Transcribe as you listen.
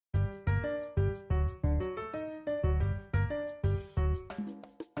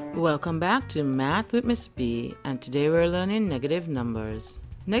Welcome back to Math with Miss B, and today we're learning negative numbers.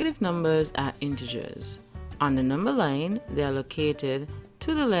 Negative numbers are integers. On the number line, they are located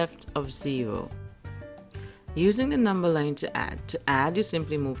to the left of 0. Using the number line to add, you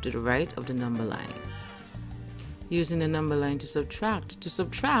simply move to the right of the number line. Using the number line to subtract,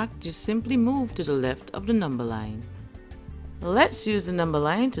 you simply move to the left of the number line. Let's use the number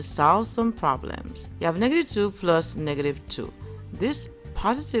line to solve some problems. You have -2 plus -2. This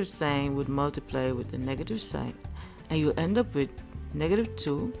positive sign would multiply with the negative sign, and you end up with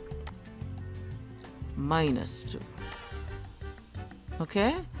 -2 minus 2.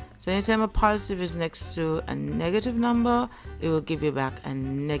 Okay? So anytime a positive is next to a negative number, it will give you back a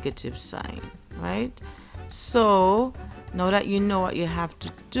negative sign, right? So now that you know what you have to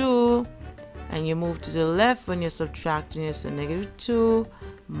do, and you move to the left when you're subtracting, you say -2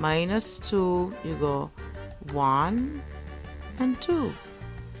 minus 2, you go 1 and 2.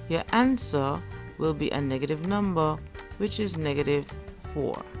 Your answer will be a negative number, which is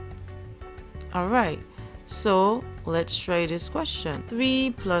 -4. Alright, so let's try this question.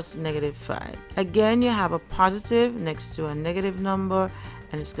 3 plus -5. Again, you have a positive next to a negative number,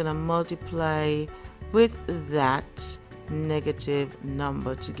 and it's going to multiply with that negative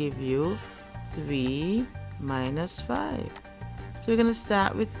number to give you 3 minus 5. So we're going to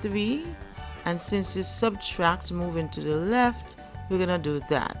start with 3, and since you subtract moving to the left, we're going to do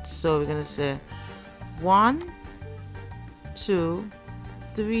that. So we're going to say 1, 2,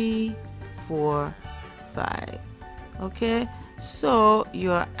 3, 4, 5. Okay, so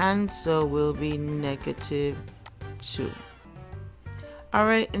your answer will be -2.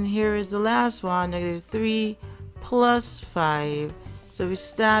 Alright, and here is the last one, -3 plus 5. So we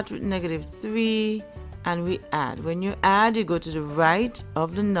start with -3 and we add. When you add, you go to the right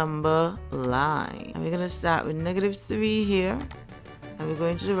of the number line. And we're going to start with -3 here, and we're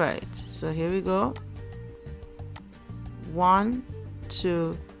going to the right. So here we go. 1,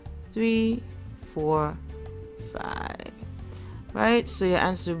 2, 3, 4, 5. Right? So your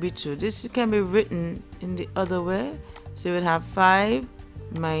answer will be 2. This can be written in the other way. So you would have 5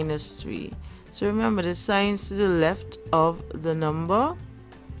 minus 3. So remember, the signs to the left of the number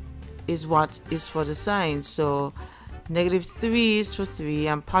is what is for the sign. So -3 is for 3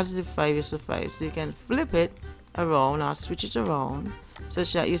 and +5 is for 5. So you can flip it around or switch it around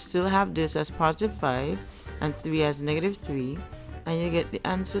such that you still have this as +5 and 3 as -3, and you get the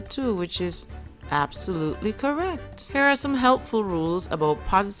answer 2, which is absolutely correct. Here are some helpful rules about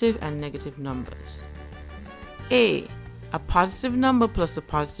positive and negative numbers. A positive number plus a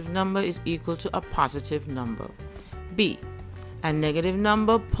positive number is equal to a positive number. B, a negative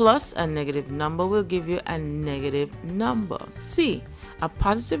number plus a negative number will give you a negative number. C, a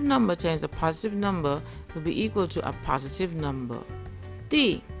positive number times a positive number will be equal to a positive number.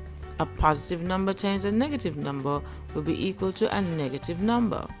 D, a positive number times a negative number will be equal to a negative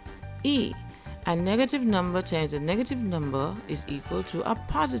number. E, a negative number times a negative number is equal to a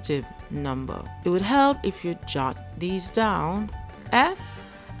positive number. It would help if you jot these down. F,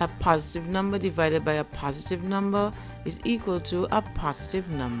 a positive number divided by a positive number is equal to a positive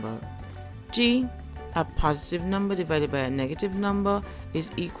number. G, a positive number divided by a negative number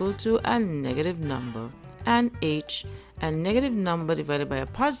is equal to a negative number. And H, a negative number divided by a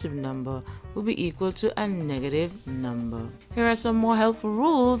positive number will be equal to a negative number. Here are some more helpful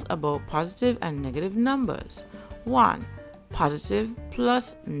rules about positive and negative numbers. 1. Positive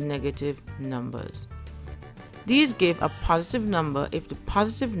plus negative numbers. These give a positive number if the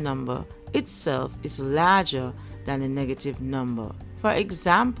positive number itself is larger than the negative number. For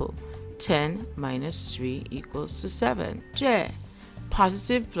example, 10 minus 3 equals to 7. J.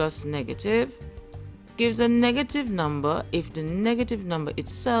 Positive plus negative gives a negative number if the negative number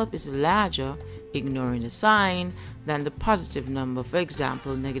itself is larger, ignoring the sign, than the positive number. For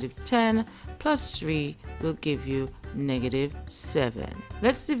example, -10 plus 3 will give you -7.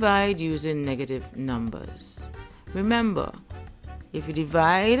 Let's divide using negative numbers. Remember, if you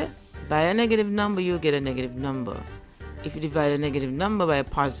divide by a negative number, you'll get a negative number. If you divide a negative number by a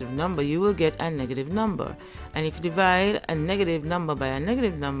positive number, you will get a negative number. And if you divide a negative number by a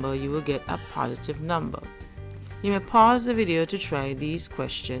negative number, you will get a positive number. You may pause the video to try these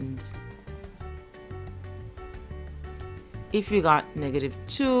questions. If you got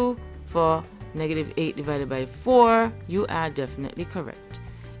 -2 for -8 divided by 4, you are definitely correct.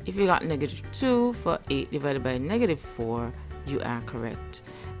 If you got -2 for 8 divided by -4, you are correct.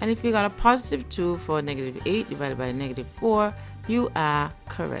 And if you got a +2 for -8 divided by -4, you are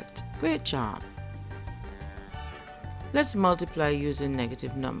correct. Great job. Let's multiply using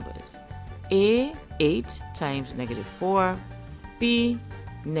negative numbers. A, 8 times -4. B,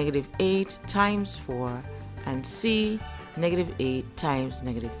 negative 8 times 4, and C, negative 8 times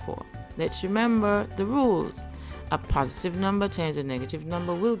negative 4. Let's remember the rules. A positive number times a negative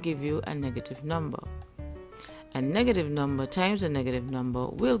number will give you a negative number. A negative number times a negative number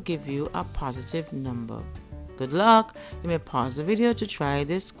will give you a positive number. Good luck. You may pause the video to try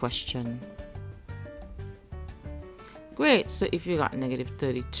this question. Great, so if you got negative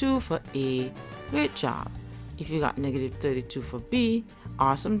 32 for A, great job. If you got negative 32 for B,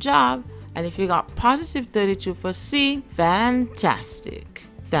 awesome job. And if you got positive 32 for C, fantastic.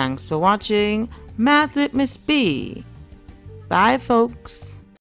 Thanks for watching Math with Miss B. Bye, folks.